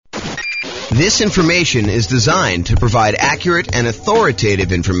This information is designed to provide accurate and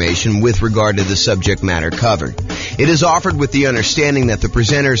authoritative information with regard to the subject matter covered. It is offered with the understanding that the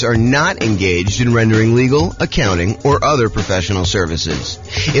presenters are not engaged in rendering legal, accounting, or other professional services.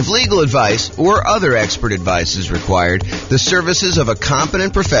 If legal advice or other expert advice is required, the services of a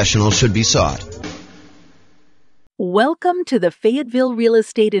competent professional should be sought. Welcome to the Fayetteville Real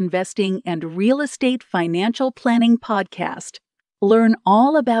Estate Investing and Real Estate Financial Planning Podcast. Learn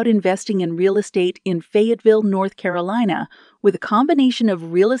all about investing in real estate in Fayetteville, North Carolina, with a combination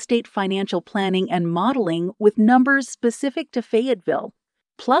of real estate financial planning and modeling with numbers specific to Fayetteville,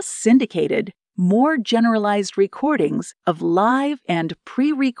 plus syndicated, more generalized recordings of live and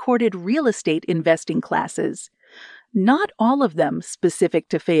pre-recorded real estate investing classes, not all of them specific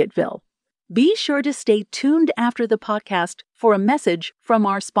to Fayetteville. Be sure to stay tuned after the podcast for a message from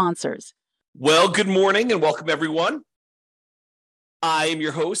our sponsors. Well, good morning and welcome everyone. I am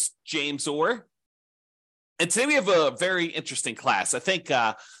your host, James Orr, and today we have a very interesting class. I think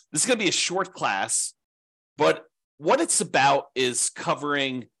this is going to be a short class, but what it's about is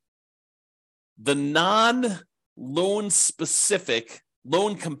covering the non-loan specific,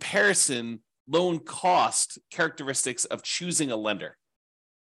 loan comparison, loan cost characteristics of choosing a lender.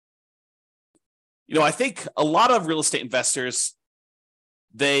 You know, I think a lot of real estate investors,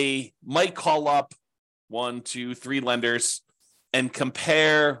 they might call up 1, 2, 3 lenders and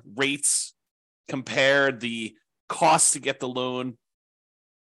compare rates, compare the cost to get the loan.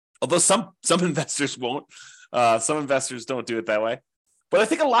 Although some investors won't. Some investors don't do it that way. But I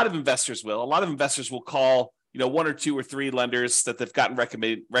think a lot of investors will. A lot of investors will call, 1 or 2 or 3 lenders that they've gotten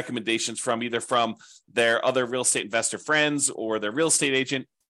recommendations from, either from their other real estate investor friends or their real estate agent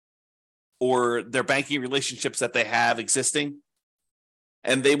or their banking relationships that they have existing.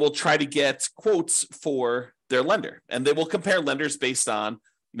 And they will try to get quotes for their lender, and they will compare lenders based on,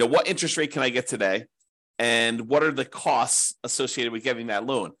 what interest rate can I get today, and what are the costs associated with getting that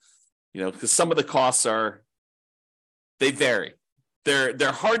loan? Because some of the costs they vary.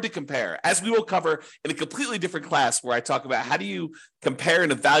 They're hard to compare, as we will cover in a completely different class where I talk about how do you compare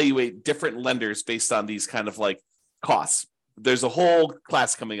and evaluate different lenders based on these kind of like costs. There's a whole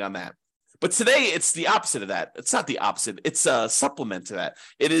class coming on that. But today it's the opposite of that. It's not the opposite. It's a supplement to that.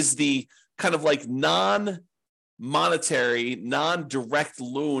 It is the kind of like non-monetary, non-direct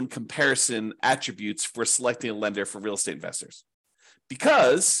loan comparison attributes for selecting a lender for real estate investors.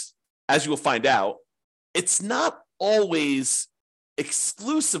 Because, as you will find out, it's not always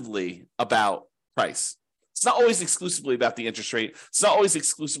exclusively about price. It's not always exclusively about the interest rate. It's not always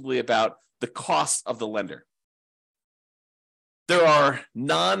exclusively about the cost of the lender. There are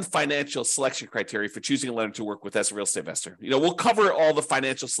non-financial selection criteria for choosing a lender to work with as a real estate investor. We'll cover all the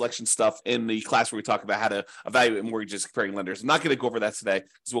financial selection stuff in the class where we talk about how to evaluate mortgages comparing lenders. I'm not going to go over that today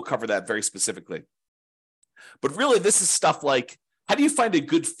because we'll cover that very specifically. But really, this is stuff like, how do you find a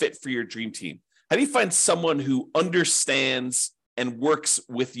good fit for your dream team? How do you find someone who understands and works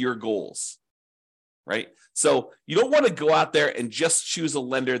with your goals, right? So you don't want to go out there and just choose a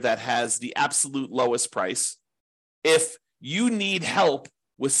lender that has the absolute lowest price. If you need help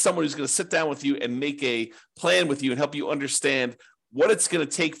with someone who's going to sit down with you and make a plan with you and help you understand what it's going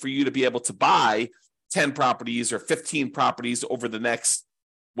to take for you to be able to buy 10 properties or 15 properties over the next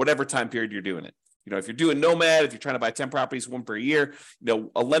whatever time period you're doing it. If you're doing Nomad, if you're trying to buy 10 properties, 1 per year,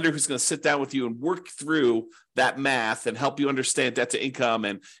 a lender who's going to sit down with you and work through that math and help you understand debt to income.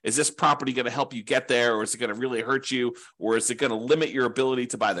 And is this property going to help you get there, or is it going to really hurt you, or is it going to limit your ability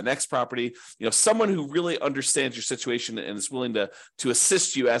to buy the next property? Someone who really understands your situation and is willing to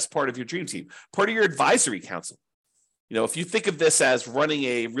assist you as part of your dream team, part of your advisory council. If you think of this as running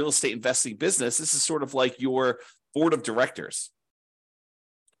a real estate investing business, this is sort of like your board of directors,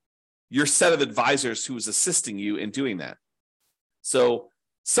 your set of advisors who is assisting you in doing that. So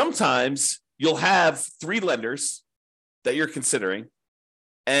sometimes you'll have 3 lenders that you're considering,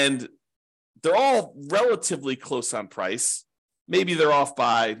 and they're all relatively close on price. Maybe they're off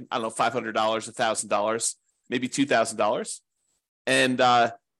by, $500, $1,000, maybe $2,000. And,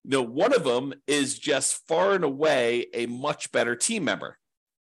 one of them is just far and away a much better team member.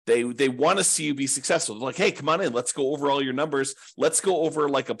 They want to see you be successful. They're like, hey, come on in. Let's go over all your numbers. Let's go over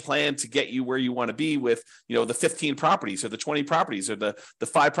like a plan to get you where you want to be with, the 15 properties or the 20 properties or the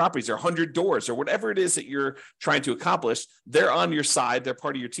 5 properties or 100 doors or whatever it is that you're trying to accomplish. They're on your side. They're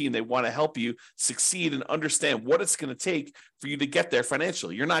part of your team. They want to help you succeed and understand what it's going to take for you to get there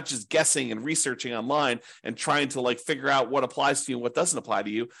financially. You're not just guessing and researching online and trying to figure out what applies to you and what doesn't apply to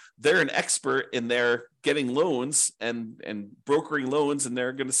you. They're an expert in their getting loans and brokering loans, and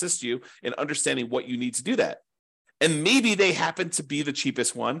they're going to assist you in understanding what you need to do that. And maybe they happen to be the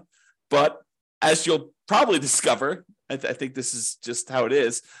cheapest one. But as you'll probably discover, I think this is just how it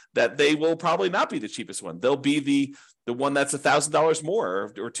is, that they will probably not be the cheapest one. They'll be the one that's $1,000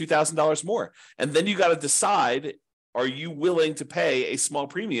 more or $2,000 more. And then you got to decide, are you willing to pay a small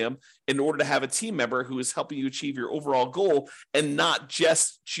premium in order to have a team member who is helping you achieve your overall goal and not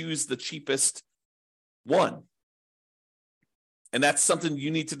just choose the cheapest one? And that's something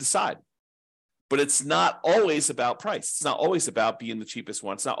you need to decide. But it's not always about price. It's not always about being the cheapest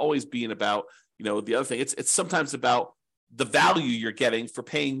one. It's not always being about, the other thing. It's sometimes about the value you're getting for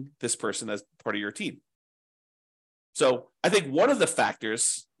paying this person as part of your team. So I think one of the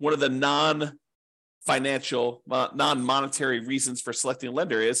factors, one of the non-financial, non-monetary reasons for selecting a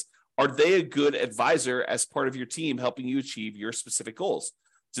lender is, are they a good advisor as part of your team helping you achieve your specific goals?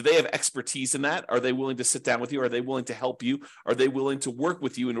 Do they have expertise in that? Are they willing to sit down with you? Are they willing to help you? Are they willing to work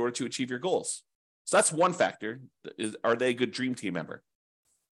with you in order to achieve your goals? So that's one factor. Are they a good dream team member?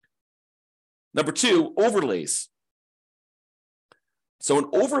 Number two, overlays. So an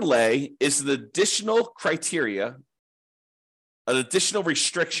overlay is an additional criteria, an additional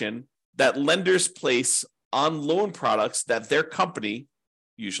restriction that lenders place on loan products that their company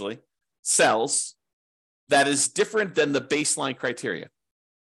usually sells that is different than the baseline criteria.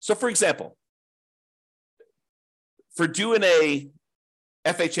 So for example, for doing a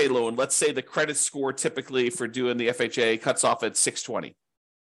FHA loan, let's say the credit score typically for doing the FHA cuts off at 620.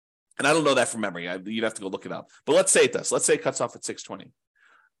 And I don't know that from memory. You'd have to go look it up. But let's say it does. Let's say it cuts off at 620.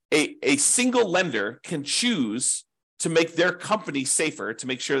 A single lender can choose to make their company safer, to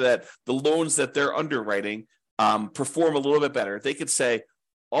make sure that the loans that they're underwriting perform a little bit better. They could say,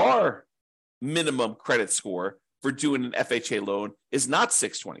 our minimum credit score for doing an FHA loan is not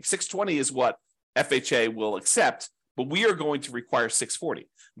 620. 620 is what FHA will accept, but we are going to require 640.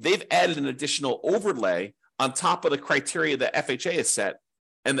 They've added an additional overlay on top of the criteria that FHA has set,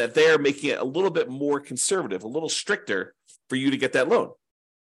 and that they're making it a little bit more conservative, a little stricter for you to get that loan.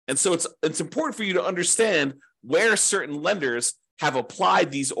 And so it's important for you to understand where certain lenders have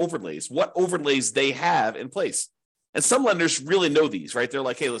applied these overlays, what overlays they have in place. And some lenders really know these, right? They're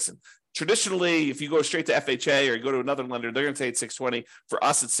like, hey, listen, traditionally, if you go straight to FHA or you go to another lender, they're going to say it's 620. For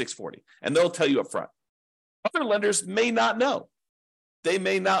us, it's 640. And they'll tell you up front. Other lenders may not know. They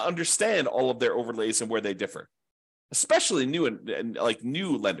may not understand all of their overlays and where they differ, especially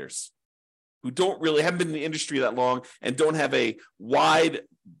new lenders who haven't been in the industry that long and don't have a wide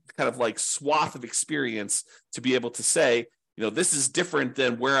kind of like swath of experience to be able to say, this is different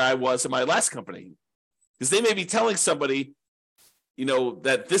than where I was in my last company. Because they may be telling somebody,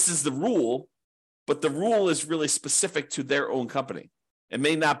 that this is the rule, but the rule is really specific to their own company. It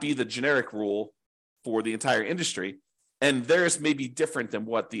may not be the generic rule for the entire industry, and theirs may be different than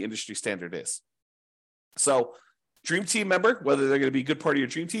what the industry standard is. So dream team member, whether they're going to be a good part of your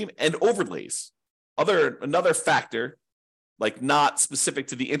dream team, and overlays. Another factor, like not specific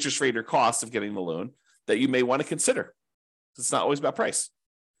to the interest rate or cost of getting the loan, that you may want to consider. It's not always about price.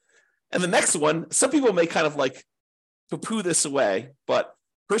 And the next one, some people may kind of like poo-poo this away, but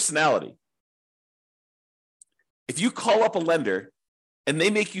personality. If you call up a lender and they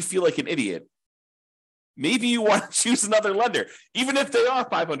make you feel like an idiot, maybe you want to choose another lender, even if they are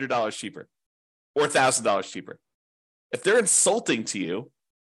 $500 cheaper or $1,000 cheaper. If they're insulting to you,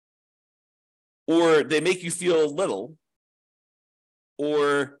 or they make you feel little,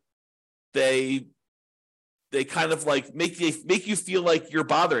 or they kind of like make you feel like you're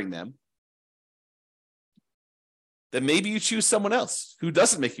bothering them, then maybe you choose someone else who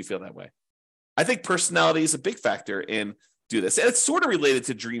doesn't make you feel that way. I think personality is a big factor in do this. And it's sort of related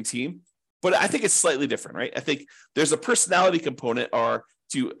to Dream Team, but I think it's slightly different, right? I think there's a personality component,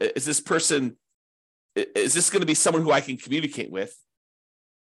 is this going to be someone who I can communicate with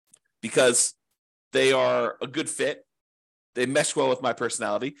because they are a good fit, they mesh well with my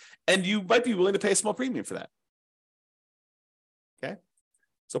personality, and you might be willing to pay a small premium for that. Okay?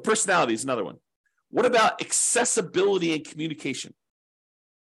 So personality is another one. What about accessibility and communication?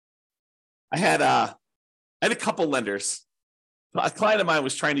 I had a couple lenders. A client of mine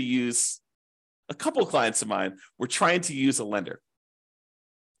was trying to use, a couple of clients of mine were trying to use a lender.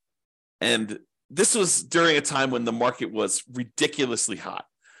 And this was during a time when the market was ridiculously hot.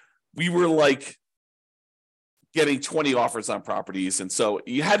 We were like getting 20 offers on properties. And so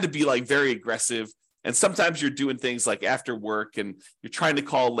you had to be like very aggressive. And sometimes you're doing things like after work and you're trying to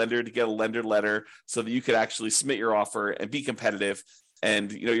call a lender to get a lender letter so that you could actually submit your offer and be competitive.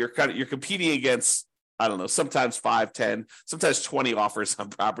 And you're competing against, I don't know, sometimes 5, 10, sometimes 20 offers on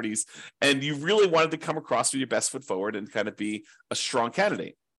properties. And you really wanted to come across with your best foot forward and kind of be a strong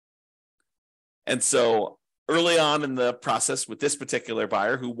candidate. And so early on in the process with this particular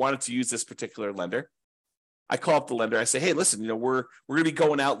buyer who wanted to use this particular lender, I call up the lender. I say, hey, listen, we're going to be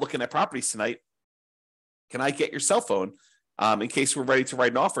going out looking at properties tonight. Can I get your cell phone in case we're ready to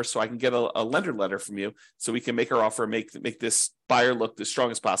write an offer so I can get a lender letter from you so we can make our offer, make this buyer look as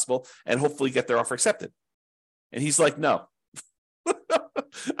strong as possible and hopefully get their offer accepted. And he's like, no,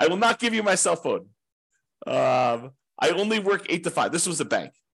 I will not give you my cell phone. I only work 8 to 5. This was a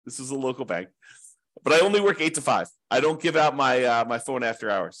bank. This was a local bank, but I only work 8 to 5. I don't give out my phone after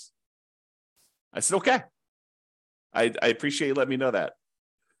hours. I said, okay. I appreciate you letting me know that.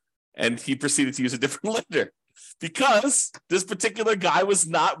 And he proceeded to use a different lender because this particular guy was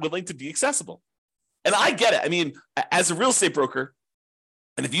not willing to be accessible. And I get it. I mean, as a real estate broker,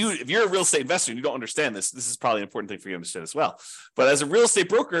 and if you're a real estate investor and you don't understand this is probably an important thing for you to understand as well. But as a real estate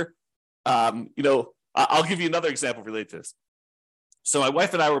broker, I'll give you another example related to this. So my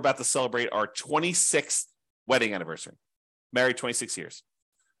wife and I were about to celebrate our 26th wedding anniversary, married 26 years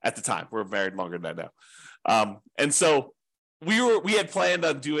at the time. We're married longer than that now. And so we had planned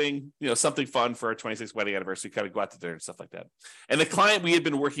on doing, something fun for our 26th wedding anniversary, kind of go out to dinner and stuff like that. And the client we had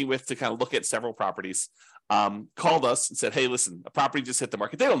been working with to kind of look at several properties called us and said, hey, listen, a property just hit the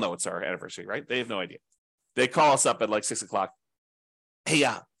market. They don't know it's our anniversary, right? They have no idea. They call us up at like 6:00. Hey,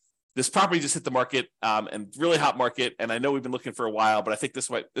 this property just hit the market and really hot market. And I know we've been looking for a while, but I think this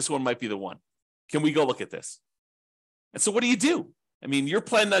one might be the one. Can we go look at this? And so what do? I mean, you're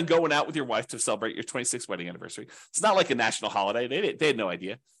planning on going out with your wife to celebrate your 26th wedding anniversary. It's not like a national holiday. They had no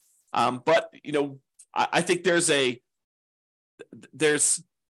idea. But, I think there's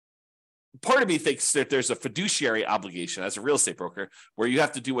part of me thinks that there's a fiduciary obligation as a real estate broker where you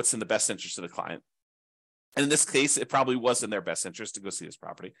have to do what's in the best interest of the client. And in this case, it probably was in their best interest to go see this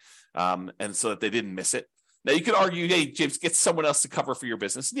property. And so that they didn't miss it. Now, you could argue, hey, James, get someone else to cover for your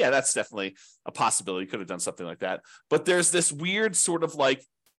business. Yeah, that's definitely a possibility. You could have done something like that. But there's this weird sort of like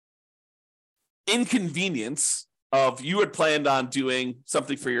inconvenience of you had planned on doing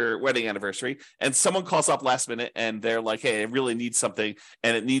something for your wedding anniversary, and someone calls up last minute and they're like, hey, I really need something,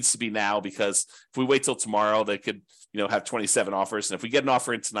 and it needs to be now because if we wait till tomorrow, they could have 27 offers. And if we get an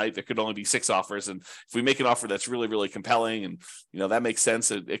offer in tonight, there could only be 6 offers. And if we make an offer that's really, really compelling and, that makes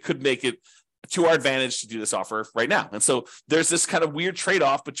sense, it could make it to our advantage to do this offer right now. And so there's this kind of weird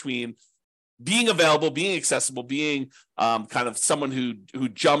trade-off between being available, being accessible, being kind of someone who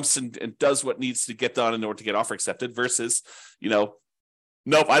jumps and does what needs to get done in order to get offer accepted versus, nope,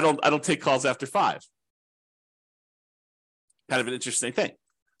 I don't take calls after 5. Kind of an interesting thing.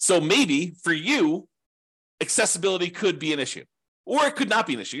 So maybe for you, accessibility could be an issue, or it could not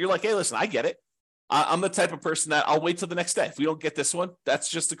be an issue. You're like, hey, listen, I get it. I'm the type of person that I'll wait till the next day. If we don't get this one, that's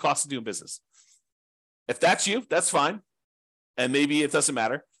just the cost of doing business. If that's you, that's fine. And maybe it doesn't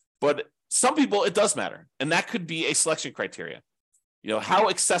matter. But some people, it does matter. And that could be a selection criteria. How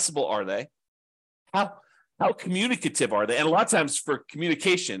accessible are they? How communicative are they? And a lot of times for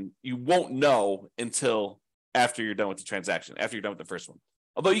communication, you won't know until after you're done with the transaction, after you're done with the first one.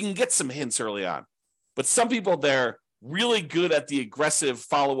 Although you can get some hints early on. But some people, they're really good at the aggressive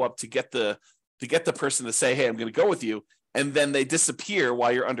follow-up to get the person to say, hey, I'm going to go with you. And then they disappear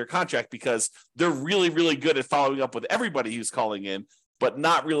while you're under contract because they're really, really good at following up with everybody who's calling in, but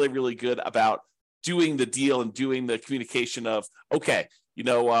not really, really good about doing the deal and doing the communication of, okay,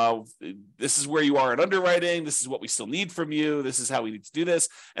 this is where you are in underwriting. This is what we still need from you. This is how we need to do this.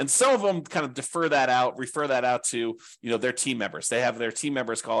 And some of them kind of refer that out to, their team members. They have their team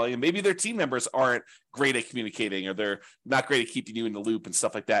members calling, and maybe their team members aren't great at communicating, or they're not great at keeping you in the loop and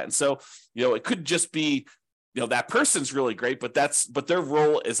stuff like that. And so, it could just be, that person's really great, but their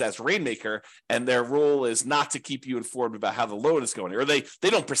role is as rainmaker, and their role is not to keep you informed about how the loan is going, or they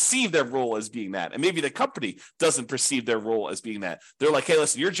don't perceive their role as being that. And maybe the company doesn't perceive their role as being that. They're like, hey,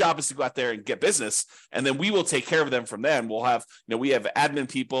 listen, your job is to go out there and get business, and then we will take care of them from then. We'll have, we have admin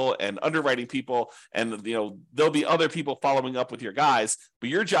people and underwriting people, and, there'll be other people following up with your guys, but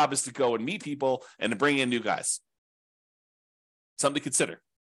your job is to go and meet people and to bring in new guys. Something to consider.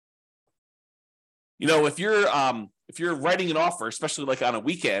 If you're writing an offer, especially like on a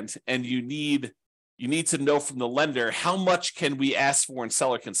weekend, and you need to know from the lender how much can we ask for in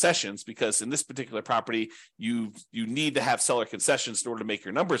seller concessions, because in this particular property, you need to have seller concessions in order to make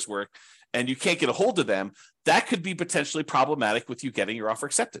your numbers work, and you can't get a hold of them, that could be potentially problematic with you getting your offer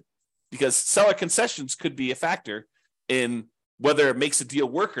accepted, because seller concessions could be a factor in whether it makes a deal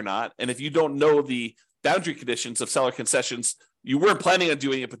work or not. And if you don't know the boundary conditions of seller concessions, you weren't planning on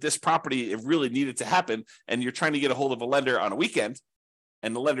doing it, but this property, it really needed to happen, and you're trying to get a hold of a lender on a weekend,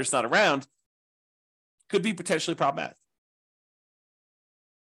 and the lender's not around, could be potentially problematic.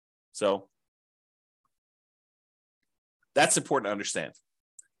 So That's important to understand.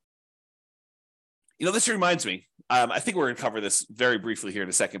 This reminds me, I think we're going to cover this very briefly here in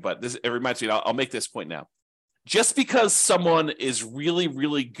a second, but it reminds me, I'll make this point now. Just because someone is really,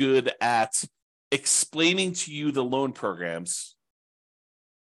 really good at explaining to you the loan programs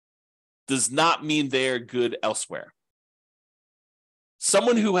does not mean they're good elsewhere.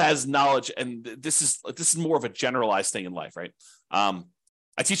 Someone who has knowledge, and this is more of a generalized thing in life, right? I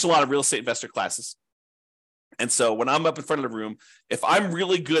teach a lot of real estate investor classes. And so when I'm up in front of the room, if I'm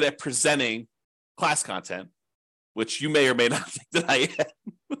really good at presenting class content, which you may or may not think that I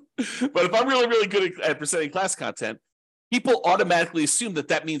am, but if I'm really, really good at presenting class content, people automatically assume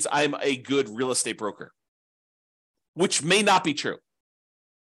that means I'm a good real estate broker, which may not be true.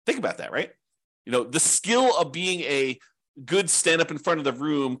 Think about that, right? The skill of being a good stand up in front of the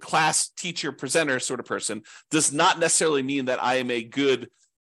room, class teacher, presenter sort of person does not necessarily mean that I am a good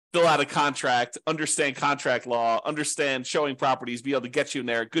fill out a contract, understand contract law, understand showing properties, be able to get you in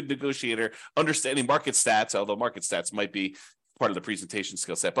there, good negotiator, understanding market stats, although market stats might be part of the presentation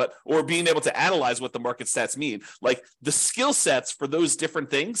skill set, or being able to analyze what the market stats mean. Like the skill sets for those different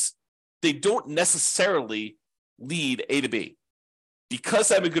things, they don't necessarily lead A to B.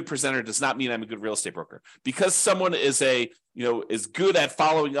 Because I'm a good presenter does not mean I'm a good real estate broker. Because someone is is good at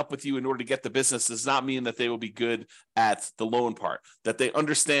following up with you in order to get the business does not mean that they will be good at the loan part, that they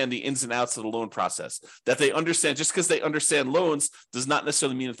understand the ins and outs of the loan process, that they understand, just because they understand loans does not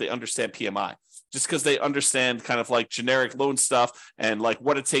necessarily mean that they understand PMI. Just because they understand kind of like generic loan stuff and like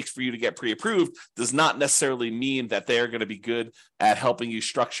what it takes for you to get pre-approved does not necessarily mean that they're going to be good at helping you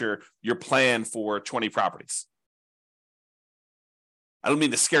structure your plan for 20 properties. I don't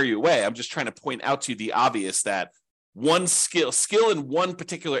mean to scare you away. I'm just trying to point out to you the obvious that one skill in one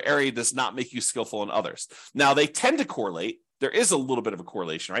particular area does not make you skillful in others. Now, they tend to correlate. There is a little bit of a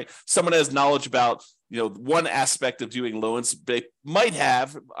correlation, right? Someone has knowledge about, one aspect of doing loans, they might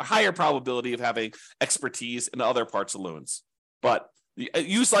have a higher probability of having expertise in other parts of loans. But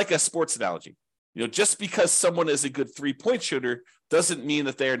use like a sports analogy. Just because someone is a good 3-point shooter doesn't mean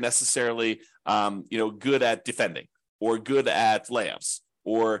that they are necessarily, good at defending or good at layups,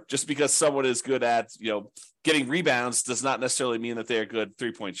 or just because someone is good at, getting rebounds does not necessarily mean that they're a good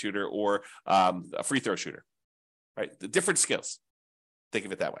 3-point shooter or a free throw shooter, right? The different skills. Think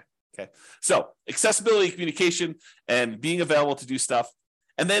of it that way. Okay. So accessibility, communication, and being available to do stuff.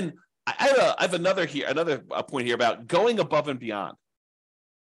 And then I have another point here about going above and beyond.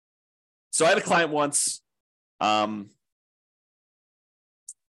 So I had a client once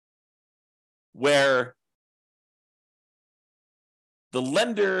where the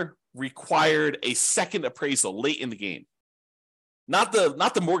lender required a second appraisal late in the game. Not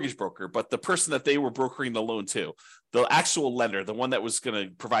the mortgage broker, but the person that they were brokering the loan to, the actual lender, the one that was going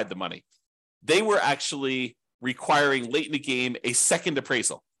to provide the money. They were actually requiring late in the game a second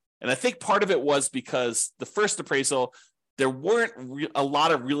appraisal. And I think part of it was because the first appraisal, there weren't a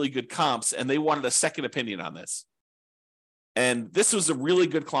lot of really good comps, and they wanted a second opinion on this. And this was a really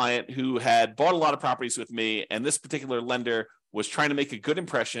good client who had bought a lot of properties with me, and this particular lender was trying to make a good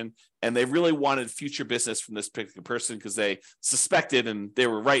impression, and they really wanted future business from this particular person because they suspected, and they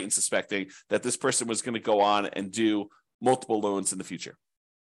were right in suspecting, that this person was going to go on and do multiple loans in the future.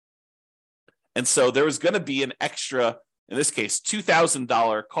 And so there was going to be an extra, in this case,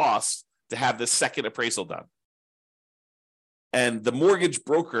 $2,000 cost to have this second appraisal done. And the mortgage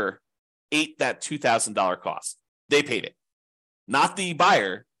broker ate that $2,000 cost. They paid it. Not the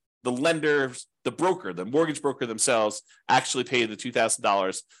buyer, the lender, the broker, the mortgage broker themselves actually paid the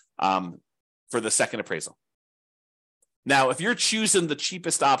 $2,000 for the second appraisal. Now, if you're choosing the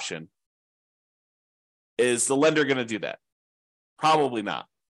cheapest option, is the lender going to do that? Probably not.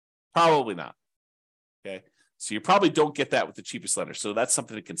 Probably not. Okay. So you probably don't get that with the cheapest lender. So that's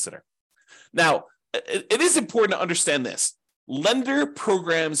something to consider. Now, it is important to understand this. Lender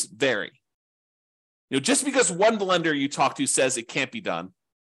programs vary. Just because one lender you talk to says it can't be done,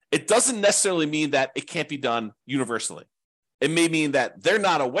 it doesn't necessarily mean that it can't be done universally. It may mean that they're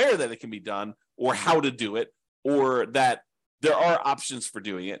not aware that it can be done or how to do it, or that there are options for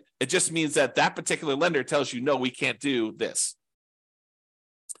doing it. It just means that that particular lender tells you, no, we can't do this.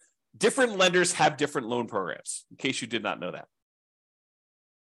 Different lenders have different loan programs, in case you did not know that.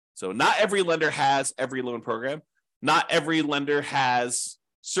 So not every lender has every loan program. Not every lender has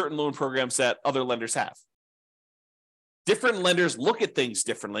certain loan programs that other lenders have. Different lenders look at things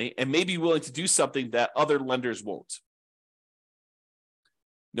differently and may be willing to do something that other lenders won't.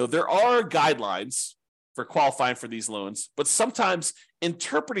 There are guidelines for qualifying for these loans, but sometimes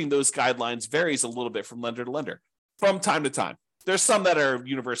interpreting those guidelines varies a little bit from lender to lender from time to time. There's some that are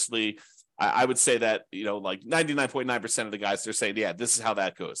universally I would say that, like 99.9% of the guys, they're saying, yeah, this is how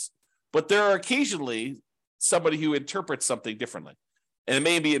that goes. But there are occasionally somebody who interprets something differently. And it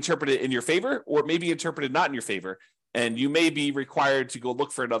may be interpreted in your favor, or it may be interpreted not in your favor. And you may be required to go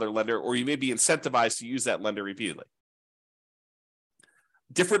look for another lender, or you may be incentivized to use that lender repeatedly.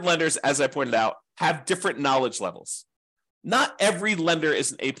 Different lenders, as I pointed out, have different knowledge levels. Not every lender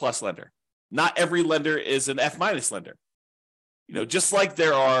is an A+ lender. Not every lender is an F- lender. Just like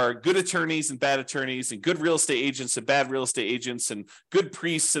there are good attorneys and bad attorneys, and good real estate agents and bad real estate agents, and good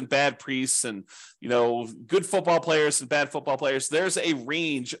priests and bad priests, and good football players and bad football players, there's a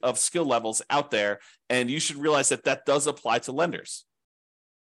range of skill levels out there, and you should realize that that does apply to lenders.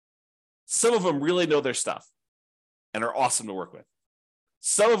 Some of them really know their stuff and are awesome to work with.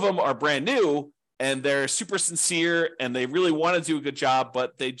 Some of them are brand new and they're super sincere and they really want to do a good job,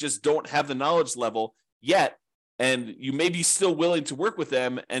 but they just don't have the knowledge level yet. And you may be still willing to work with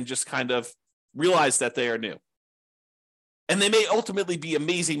them and just kind of realize that they are new. And they may ultimately be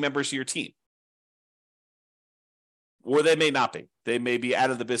amazing members of your team. Or they may not be. They may be out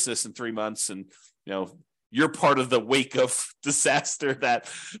of the business in 3 months and, you're part of the wake of disaster that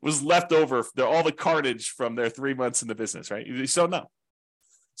was left over, all the carnage from their 3 months in the business, right? You just don't know.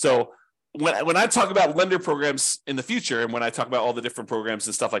 So when I talk about lender programs in the future, and when I talk about all the different programs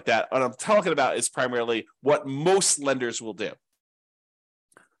and stuff like that, what I'm talking about is primarily what most lenders will do.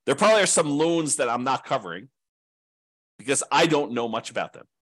 There probably are some loans that I'm not covering because I don't know much about them.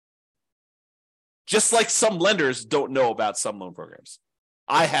 Just like some lenders don't know about some loan programs.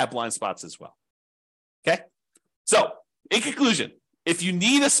 I have blind spots as well. Okay? So, in conclusion, if you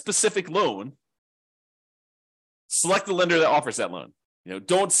need a specific loan, select the lender that offers that loan.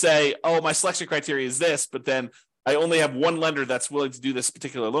 Don't say, oh, my selection criteria is this, but then I only have one lender that's willing to do this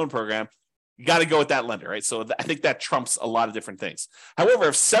particular loan program. You got to go with that lender, right? So I think that trumps a lot of different things. However,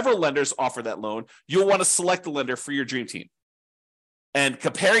 if several lenders offer that loan, you'll want to select the lender for your dream team. And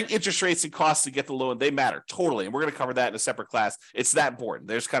comparing interest rates and costs to get the loan, they matter totally. And we're going to cover that in a separate class. It's that important.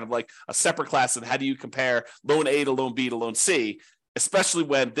 There's kind of like a separate class on how do you compare loan A to loan B to loan C, especially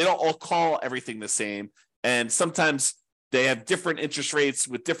when they don't all call everything the same. And sometimes they have different interest rates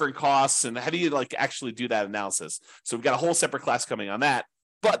with different costs. And how do you actually do that analysis? So we've got a whole separate class coming on that.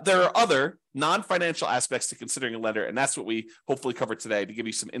 But there are other non-financial aspects to considering a lender, and that's what we hopefully covered today to give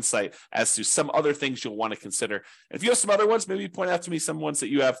you some insight as to some other things you'll want to consider. And if you have some other ones, maybe point out to me some ones that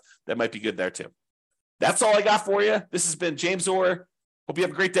you have that might be good there too. That's all I got for you. This has been James Orr. Hope you have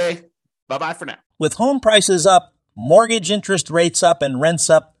a great day. Bye-bye for now. With home prices up, mortgage interest rates up, and rents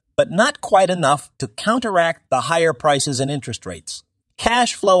up, but not quite enough to counteract the higher prices and interest rates.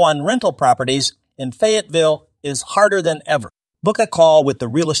 Cash flow on rental properties in Fayetteville is harder than ever. Book a call with the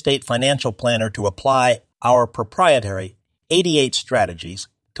Real Estate Financial Planner to apply our proprietary 88 strategies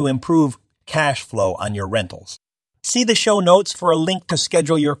to improve cash flow on your rentals. See the show notes for a link to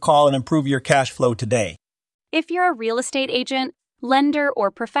schedule your call and improve your cash flow today. If you're a real estate agent, lender,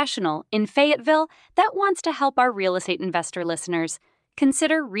 or professional in Fayetteville that wants to help our real estate investor listeners,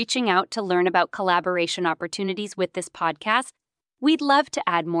 consider reaching out to learn about collaboration opportunities with this podcast. We'd love to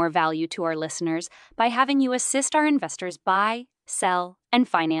add more value to our listeners by having you assist our investors buy, sell, and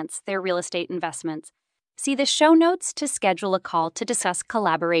finance their real estate investments. See the show notes to schedule a call to discuss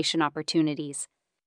collaboration opportunities.